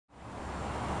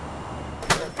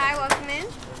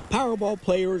Powerball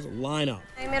players line up.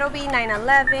 It'll be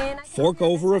 9/11. Fork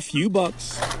over a few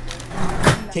bucks,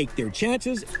 take their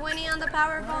chances, 20 on the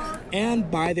Powerball. and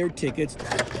buy their tickets,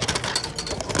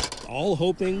 all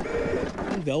hoping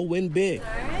they'll win big. All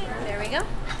right, there we go.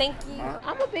 Thank you.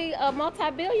 I'm gonna be a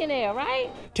multi-billionaire, right?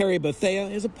 Terry Bethea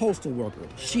is a postal worker.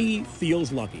 She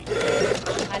feels lucky.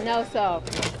 I know so.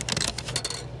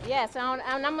 Yes, I'm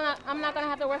not gonna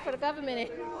have to work for the government.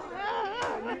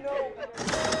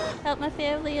 Help my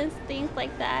family and things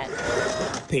like that.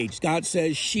 Paige Scott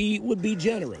says she would be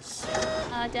generous.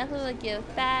 Definitely would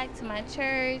give back to my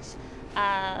church,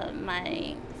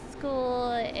 my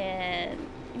school, and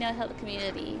help the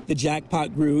community. The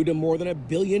jackpot grew to more than $1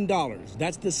 billion.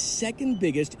 That's the second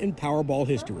biggest in Powerball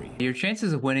history. Your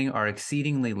chances of winning are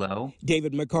exceedingly low.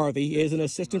 David McAfee is an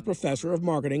assistant professor of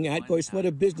marketing at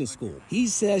Goizueta Business School. He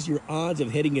says your odds of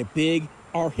hitting it big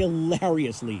are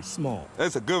hilariously small.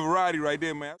 That's a good variety right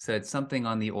there, man. So it's something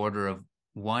on the order of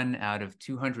 1 out of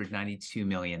 292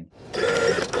 million.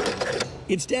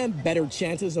 You'd stand better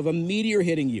chances of a meteor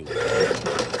hitting you,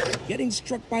 getting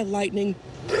struck by lightning,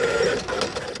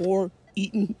 or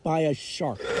eaten by a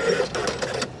shark.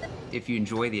 If you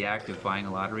enjoy the act of buying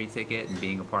a lottery ticket and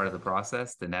being a part of the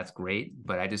process, then that's great,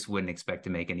 but I just wouldn't expect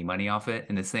to make any money off it,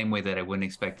 in the same way that I wouldn't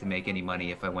expect to make any money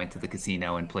if I went to the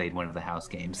casino and played one of the house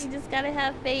games. You just gotta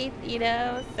have faith,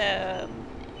 so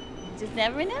just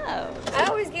never know. I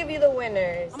always give you the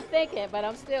winners. I'm thinking, but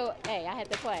I'm still, hey, I had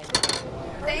to play.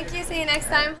 Thank you. See you next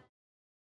time.